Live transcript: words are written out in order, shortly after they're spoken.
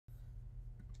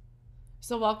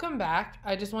So welcome back.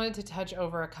 I just wanted to touch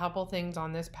over a couple things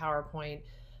on this PowerPoint.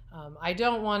 I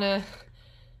don't want to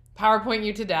PowerPoint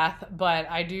you to death, but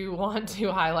I do want to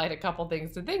highlight a couple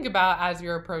things to think about as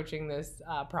you're approaching this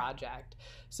project.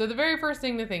 So the very first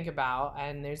thing to think about,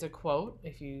 and there's a quote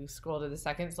if you scroll to the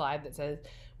second slide that says,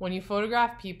 when you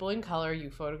photograph people in color, you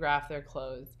photograph their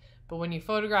clothes. But when you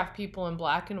photograph people in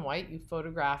black and white, you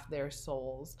photograph their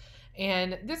souls.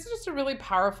 And this is just a really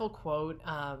powerful quote.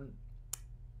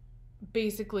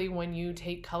 Basically, when you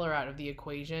take color out of the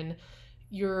equation,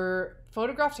 your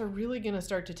photographs are really going to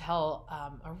start to tell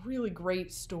a really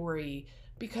great story,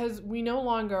 because we no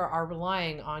longer are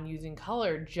relying on using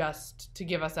color just to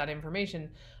give us that information.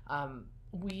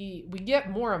 We get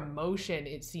more emotion,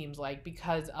 it seems like,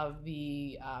 because of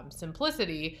the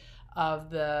simplicity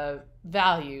of the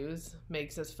values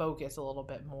makes us focus a little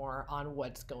bit more on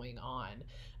what's going on.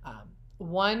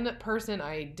 One person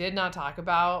I did not talk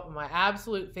about, my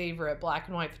absolute favorite black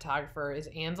and white photographer, is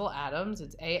Ansel Adams.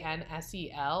 It's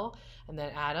Ansel, and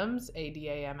then Adams,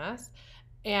 Adams.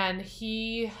 And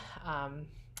he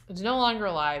is no longer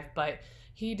alive, but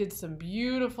he did some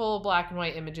beautiful black and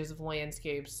white images of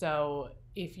landscapes. So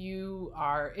if you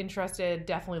are interested,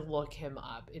 definitely look him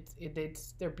up.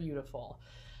 They're beautiful.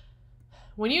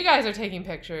 When you guys are taking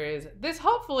pictures, this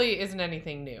hopefully isn't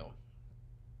anything new.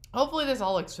 Hopefully this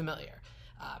all looks familiar.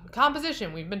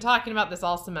 Composition, we've been talking about this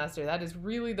all semester. That is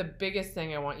really the biggest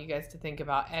thing I want you guys to think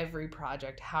about every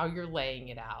project, how you're laying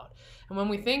it out. And when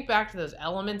we think back to those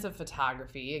elements of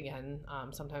photography, again,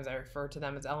 sometimes I refer to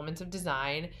them as elements of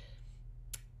design.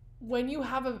 When you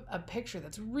have a picture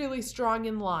that's really strong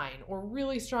in line, or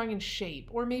really strong in shape,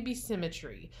 or maybe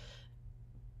symmetry,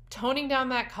 toning down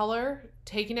that color,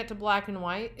 taking it to black and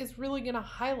white, is really going to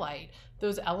highlight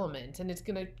those elements, and it's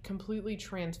going to completely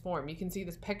transform. You can see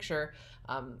this picture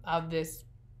of this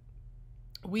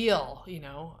wheel,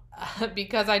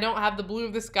 because I don't have the blue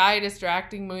of the sky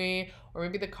distracting me, or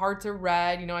maybe the carts are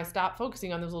red, I stop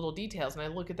focusing on those little details and I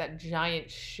look at that giant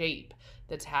shape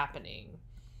that's happening.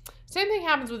 Same thing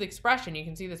happens with expression. You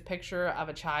can see this picture of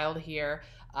a child here.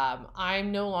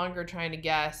 I'm no longer trying to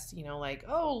guess,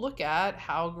 oh, look at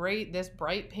how great this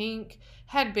bright pink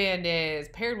headband is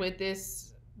paired with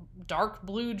this dark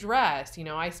blue dress.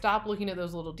 I stop looking at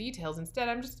those little details. Instead,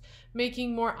 I'm just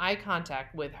making more eye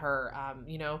contact with her.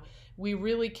 We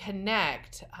really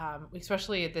connect,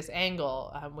 especially at this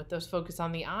angle, with those focus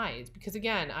on the eyes, because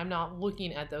again, I'm not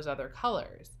looking at those other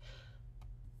colors.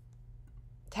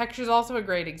 Texture is also a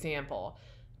great example.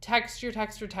 Texture.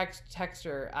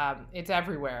 It's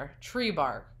everywhere. Tree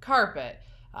bark, carpet,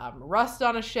 rust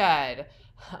on a shed,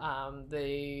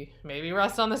 maybe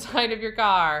rust on the side of your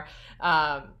car,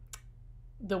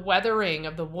 the weathering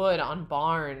of the wood on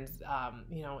barns.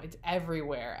 It's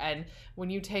everywhere. And when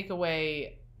you take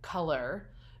away color,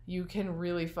 you can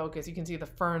really focus. You can see the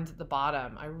ferns at the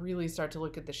bottom. I really start to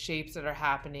look at the shapes that are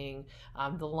happening,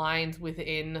 the lines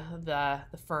within the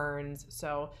ferns.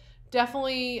 So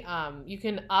definitely you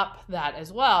can up that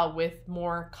as well with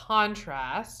more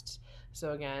contrast.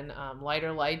 So again,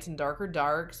 lighter lights and darker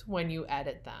darks when you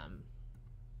edit them.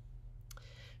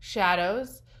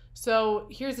 Shadows. So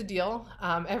here's the deal.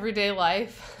 Everyday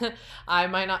life, I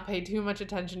might not pay too much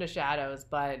attention to shadows,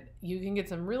 but you can get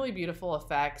some really beautiful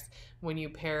effects when you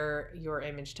pair your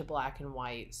image to black and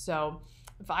white. So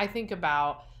if I think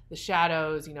about the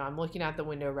shadows, I'm looking at the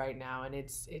window right now and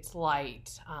it's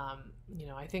light.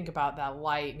 I think about that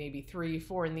light maybe 3,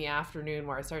 4 in the afternoon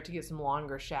where I start to get some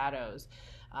longer shadows.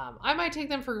 I might take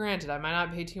them for granted. I might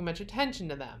not pay too much attention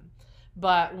to them.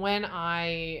 But when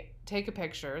I take a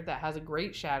picture that has a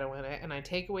great shadow in it and I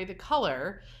take away the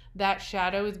color, that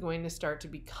shadow is going to start to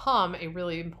become a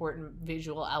really important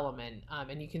visual element.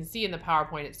 And you can see in the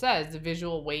PowerPoint it says the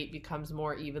visual weight becomes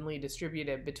more evenly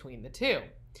distributed between the two.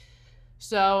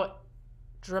 So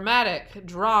drama,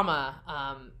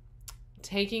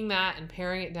 taking that and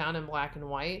paring it down in black and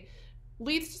white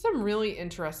leads to some really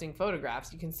interesting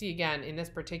photographs. You can see again in this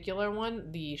particular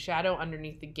one, the shadow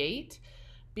underneath the gate,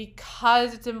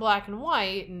 because it's in black and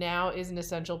white, now is an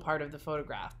essential part of the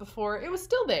photograph. Before, it was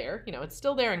still there, it's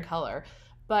still there in color,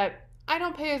 but I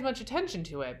don't pay as much attention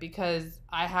to it because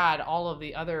I had all of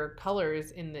the other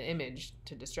colors in the image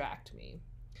to distract me.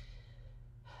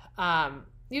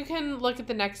 You can look at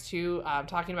the next two,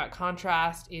 talking about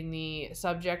contrast in the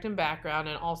subject and background,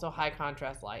 and also high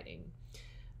contrast lighting.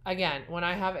 Again, when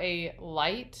I have a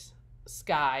light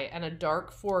sky and a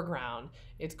dark foreground,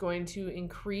 it's going to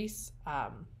increase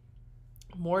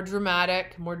more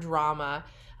dramatic, more drama,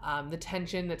 the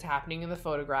tension that's happening in the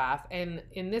photograph. And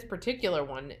in this particular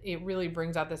one, it really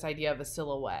brings out this idea of a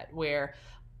silhouette where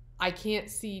I can't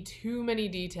see too many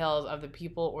details of the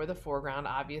people or the foreground.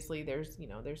 Obviously, there's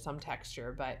some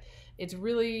texture, but it's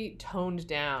really toned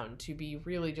down to be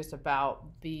really just about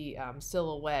the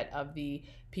silhouette of the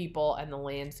people and the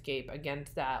landscape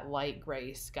against that light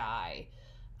gray sky.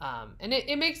 And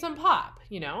it makes them pop,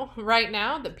 Right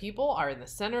now, the people are in the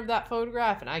center of that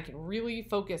photograph, and I can really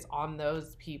focus on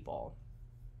those people.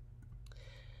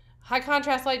 High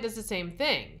contrast light does the same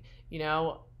thing.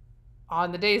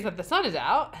 On the days that the sun is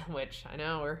out, which I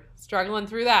know we're struggling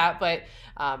through that, but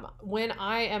when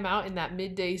I am out in that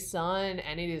midday sun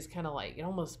and it is kind of like, it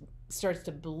almost starts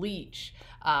to bleach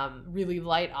really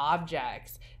light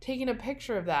objects, taking a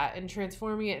picture of that and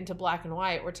transforming it into black and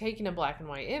white, or taking a black and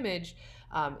white image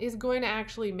is going to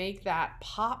actually make that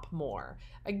pop more.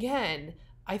 Again,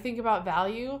 I think about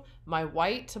value. My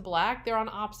white to black, they're on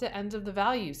opposite ends of the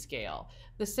value scale.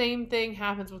 The same thing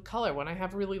happens with color. When I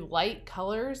have really light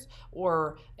colors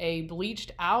or a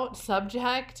bleached out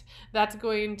subject, that's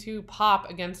going to pop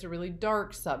against a really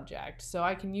dark subject. So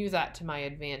I can use that to my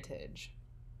advantage.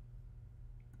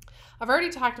 I've already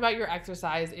talked about your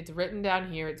exercise. It's written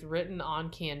down here. It's written on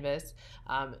canvas.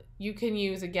 You can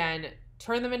use, again,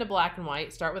 turn them into black and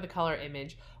white, start with a color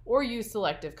image, or use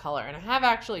selective color. And I have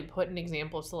actually put an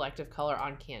example of selective color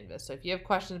on canvas. So if you have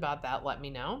questions about that, let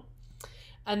me know.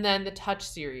 And then the touch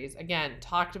series, again,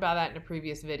 talked about that in a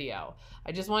previous video.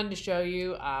 I just wanted to show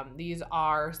you,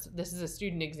 this is a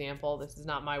student example. This is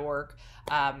not my work.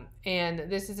 And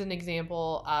this is an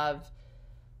example of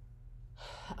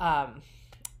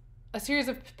a series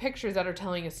of pictures that are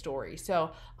telling a story.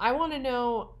 So I want to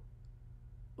know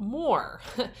more.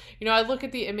 I look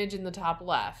at the image in the top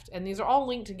left, and these are all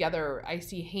linked together. I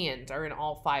see hands are in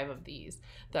all 5 of these.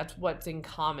 That's what's in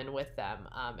common with them.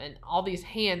 And all these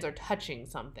hands are touching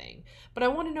something. But I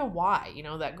want to know why.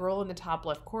 That girl in the top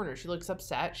left corner, she looks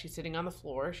upset. She's sitting on the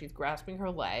floor. She's grasping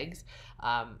her legs.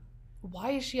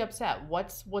 Why is she upset?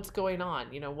 What's going on?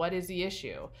 What is the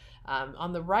issue?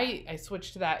 On the right, I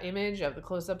switched to that image of the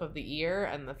close-up of the ear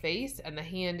and the face, and the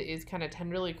hand is kind of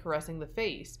tenderly caressing the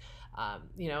face.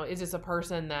 Is this a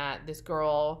person that this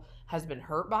girl has been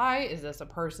hurt by? Is this a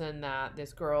person that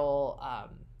this girl,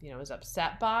 is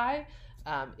upset by?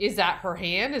 Is that her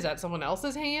hand? Is that someone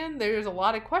else's hand? There's a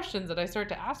lot of questions that I start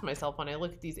to ask myself when I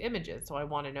look at these images, so I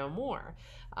want to know more.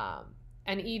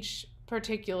 And each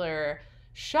particular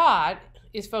shot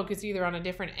is focused either on a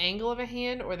different angle of a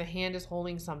hand, or the hand is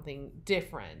holding something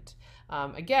different.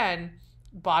 Again,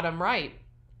 bottom right,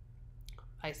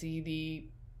 I see the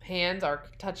hands are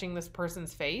touching this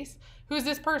person's face. Who's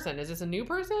this person? Is this a new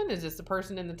person? Is this the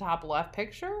person in the top left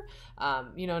picture?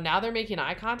 Now they're making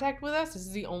eye contact with us. This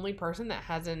is the only person that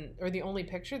the only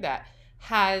picture that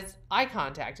has eye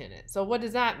contact in it. So what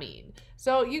does that mean?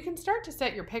 So you can start to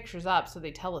set your pictures up so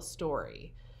they tell a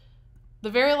story.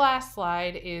 The very last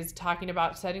slide is talking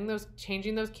about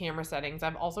changing those camera settings.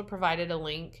 I've also provided a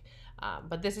link,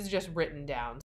 but this is just written down.